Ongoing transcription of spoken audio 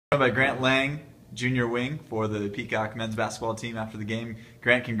By Grant Lang, junior wing for the Peacock men's basketball team after the game.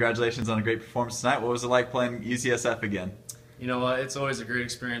 Grant, congratulations on a great performance tonight. What was it like playing UCSF again? You know what? It's always a great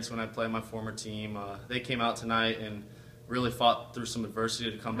experience when I play my former team. They came out tonight and really fought through some adversity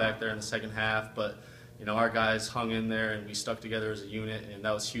to come back there in the second half, but you know, our guys hung in there and we stuck together as a unit, and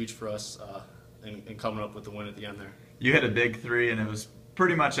that was huge for us in coming up with the win at the end there. You hit a big three, and it was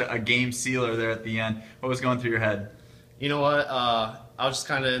pretty much a game sealer there at the end. What was going through your head? You know what? I was just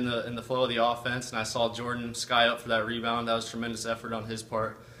kind of in the flow of the offense, and I saw Jordan sky up for that rebound. That was tremendous effort on his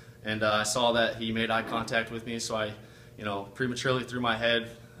part, and I saw that he made eye contact with me, so I, prematurely threw my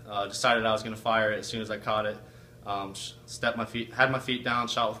head, decided I was going to fire it as soon as I caught it. Had my feet down,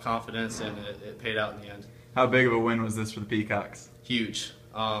 shot with confidence, and it paid out in the end. How big of a win was this for the Peacocks? Huge.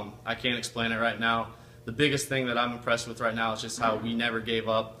 I can't explain it right now. The biggest thing that I'm impressed with right now is just how we never gave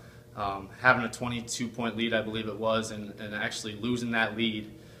up. Having a 22-point lead, I believe it was, and actually losing that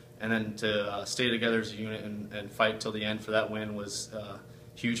lead, and then to stay together as a unit and fight till the end for that win was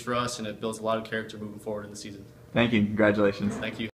huge for us, and it builds a lot of character moving forward in the season. Thank you. Congratulations. Thank you.